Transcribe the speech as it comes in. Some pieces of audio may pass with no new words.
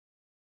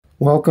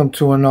Welcome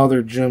to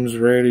another Jim's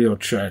Radio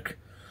Check.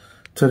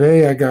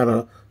 Today I got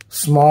a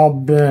small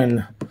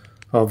bin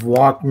of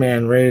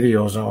Walkman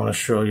radios I want to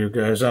show you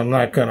guys. I'm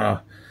not going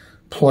to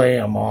play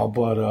them all,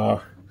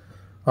 but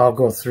I'll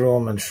go through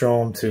them and show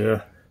them to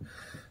you.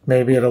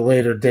 Maybe at a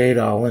later date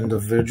I'll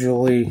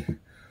individually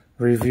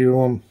review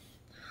them.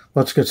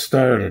 Let's get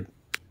started.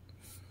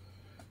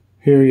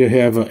 Here you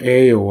have an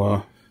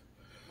AOA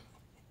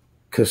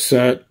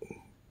cassette,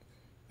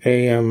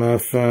 AM,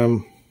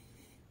 FM.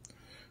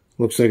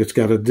 Looks like it's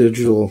got a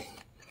digital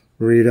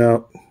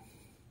readout.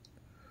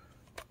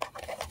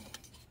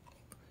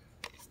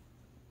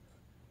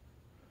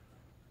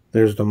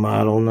 There's the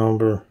model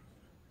number.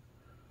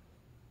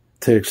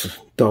 Takes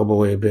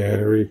AA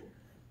battery.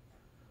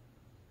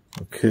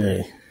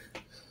 Okay.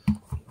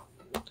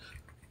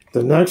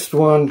 The next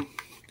one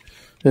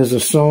is a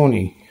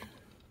Sony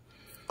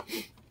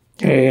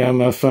AM,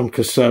 FM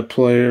cassette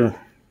player.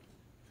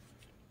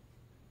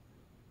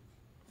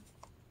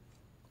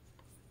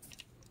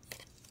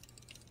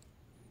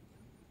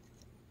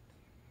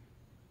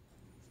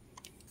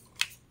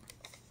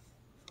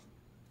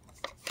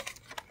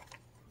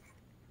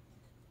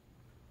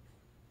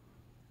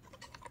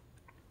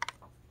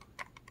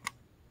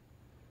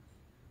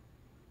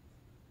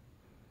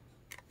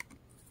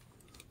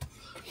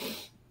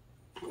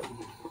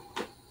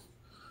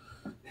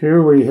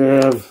 Here we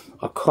have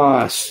a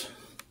koss.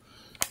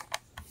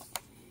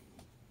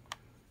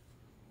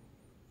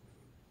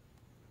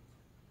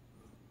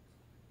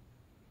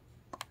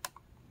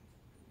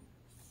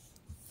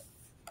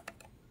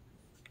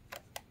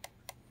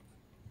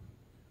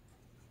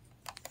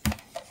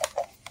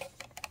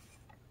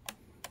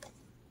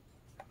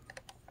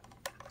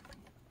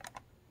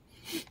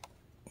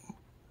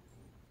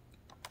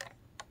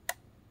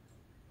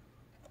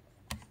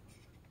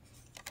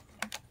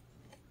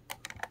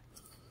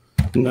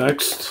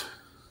 Next,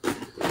 I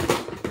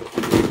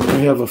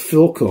have a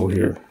Philco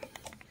here.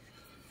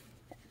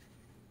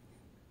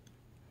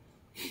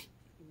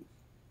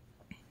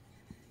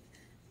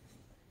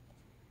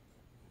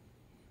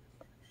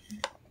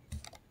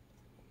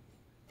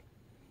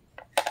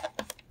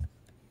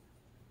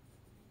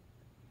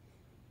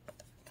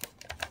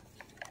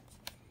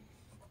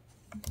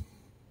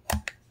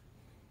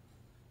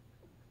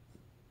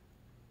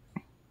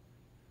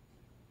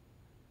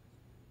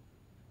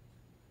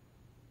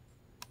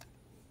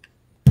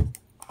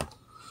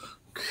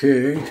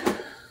 Okay,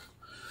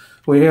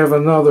 we have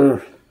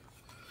another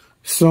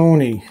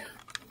Sony.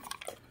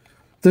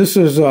 This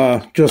is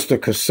just a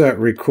cassette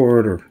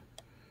recorder.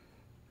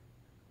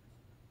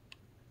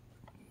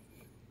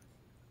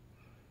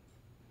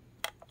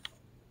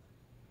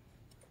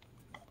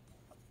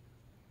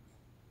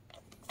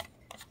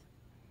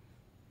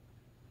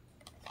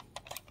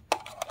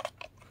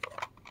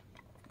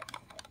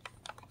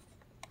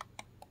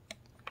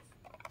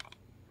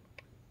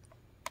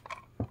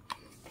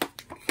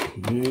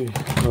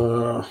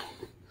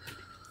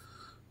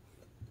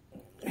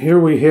 Here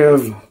we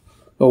have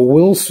a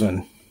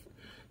Wilson,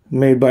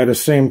 made by the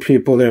same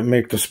people that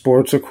make the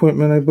sports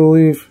equipment, I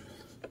believe.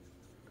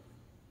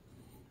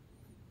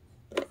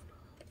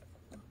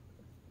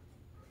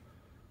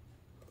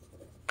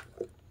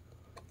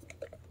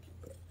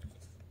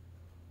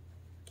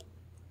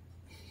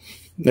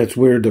 That's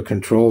weird, the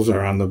controls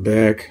are on the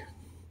back.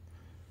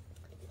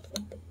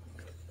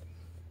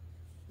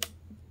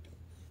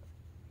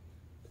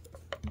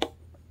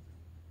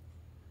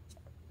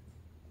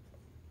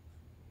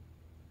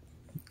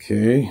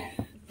 Okay,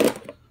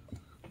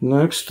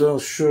 next I'll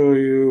show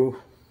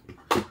you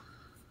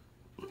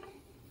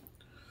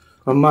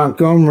a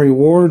Montgomery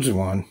Ward's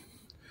one.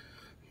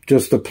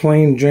 Just a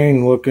plain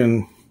Jane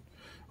looking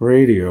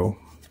radio.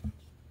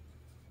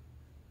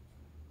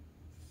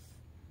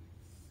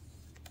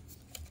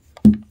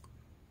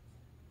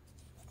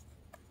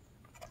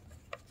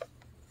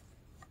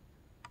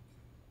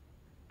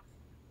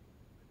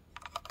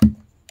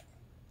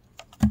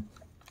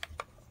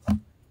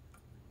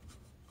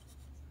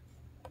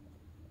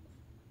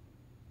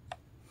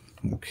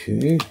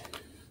 Okay,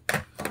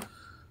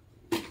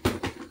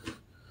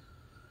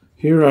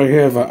 here I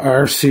have a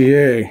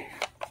RCA.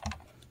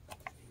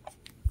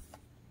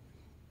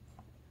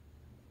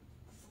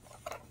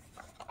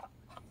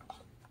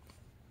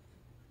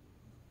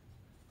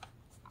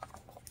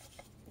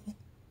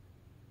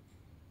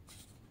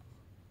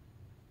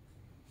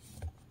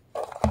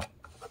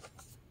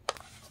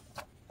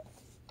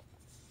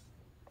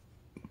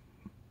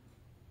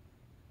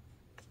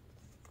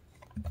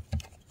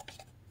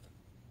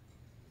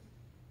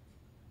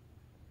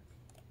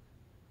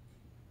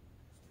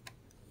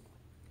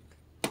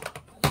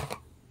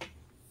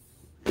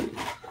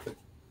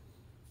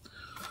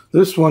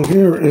 This one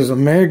here is a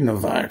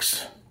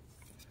Magnavox.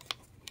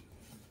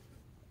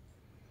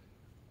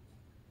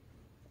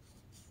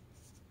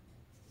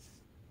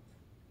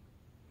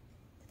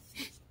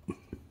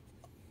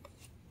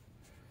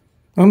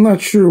 I'm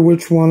not sure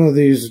which one of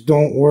these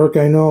don't work.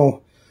 I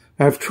know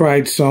I've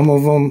tried some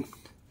of them,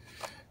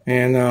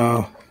 and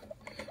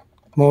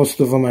most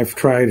of them I've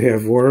tried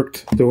have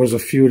worked. There was a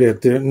few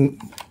that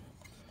didn't.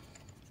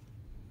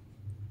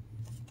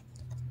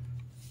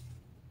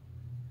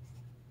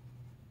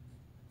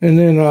 And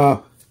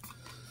then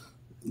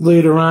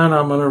later on,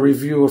 I'm going to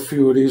review a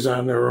few of these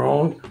on their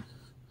own.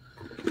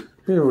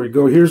 Here we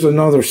go. Here's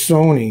another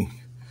Sony,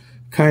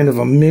 kind of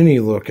a mini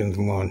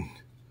looking one.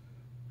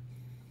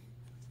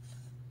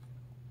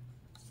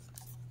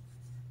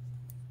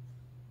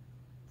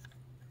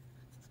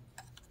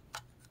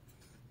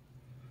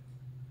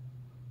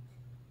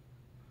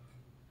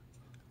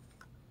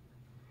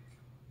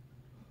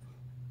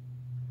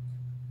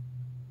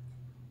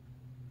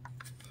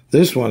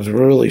 This one's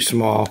really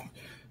small.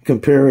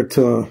 Compare it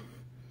to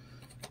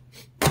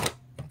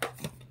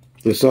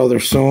this other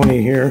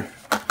Sony here.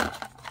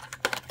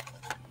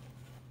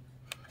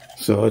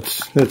 So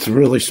it's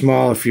really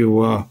small if you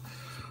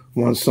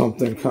want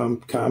something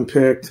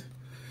compact.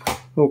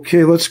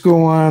 Okay, let's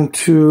go on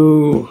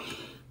to,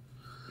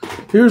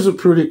 here's a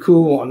pretty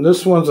cool one.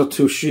 This one's a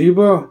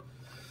Toshiba,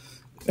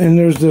 and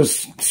there's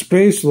this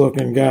space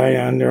looking guy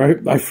on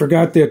there. I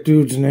forgot that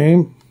dude's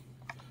name.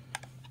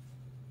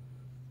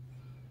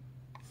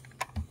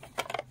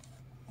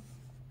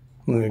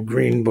 The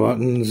green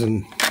buttons,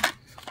 and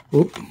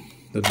oop,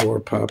 the door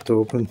popped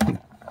open.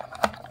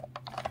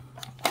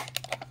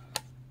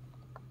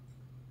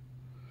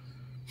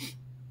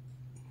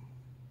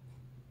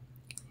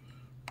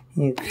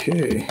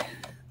 Okay,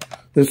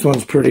 this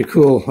one's pretty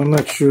cool. I'm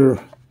not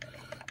sure,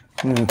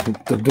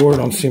 the door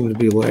don't seem to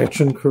be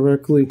latching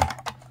correctly.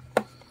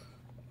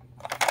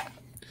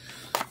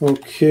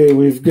 Okay,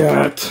 we've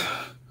got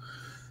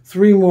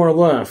 3 more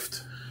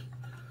left.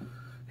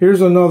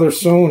 Here's another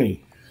Sony.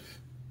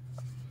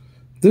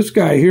 This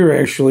guy here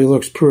actually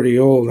looks pretty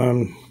old.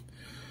 I'm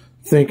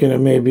thinking it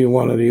may be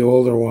one of the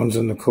older ones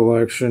in the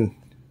collection.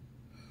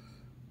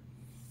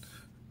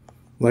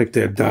 Like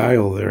that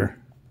dial there.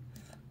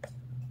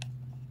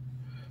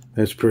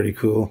 That's pretty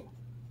cool.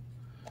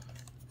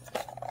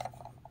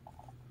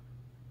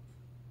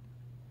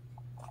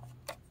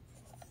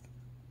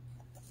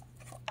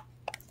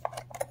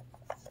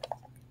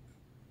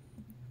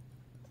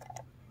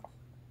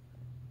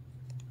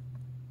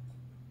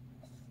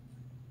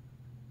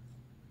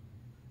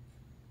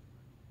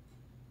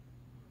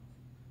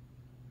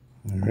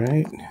 All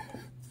right,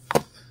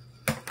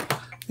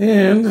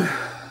 and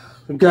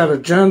we've got a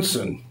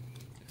Jensen.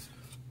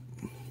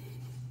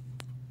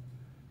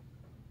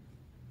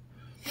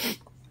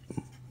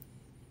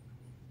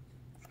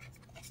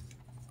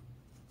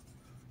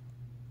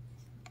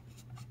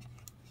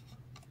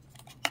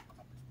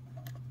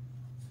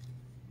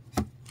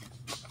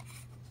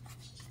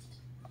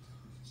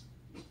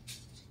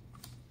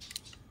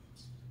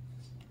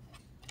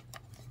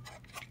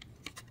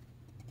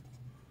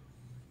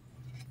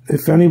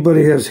 If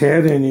anybody has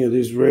had any of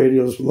these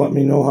radios, let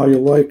me know how you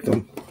like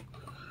them.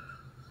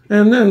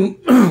 And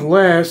then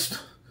last,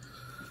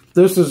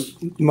 this is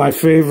my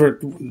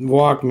favorite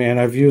Walkman.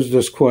 I've used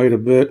this quite a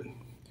bit.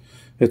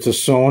 It's a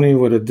Sony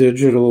with a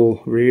digital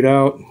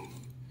readout.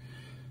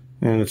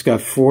 And it's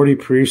got 40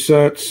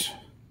 presets.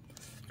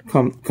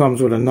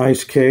 Comes with a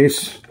nice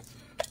case.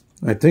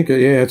 I think,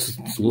 yeah,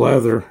 it's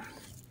leather.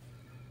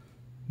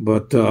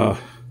 But,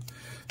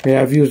 yeah,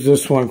 I've used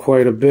this one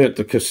quite a bit.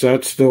 The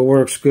cassette still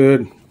works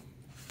good.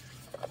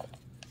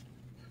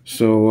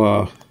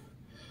 So,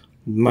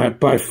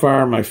 by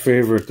far my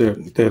favorite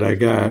that I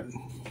got.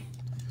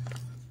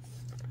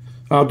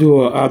 I'll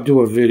do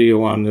a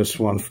video on this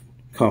one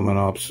coming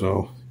up.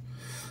 So,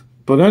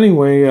 but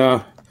anyway,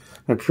 I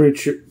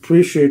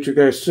appreciate you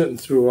guys sitting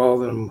through all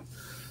them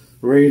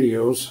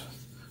radios.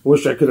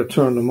 Wish I could have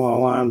turned them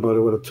all on, but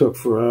it would have took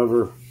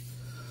forever.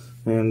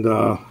 And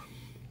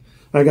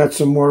I got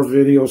some more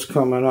videos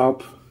coming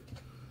up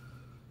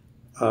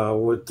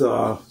with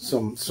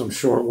some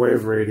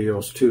shortwave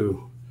radios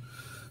too.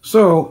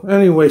 So,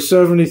 anyway,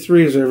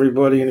 73s,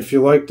 everybody, and if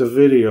you liked the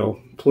video,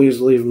 please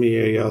leave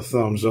me a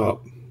thumbs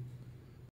up.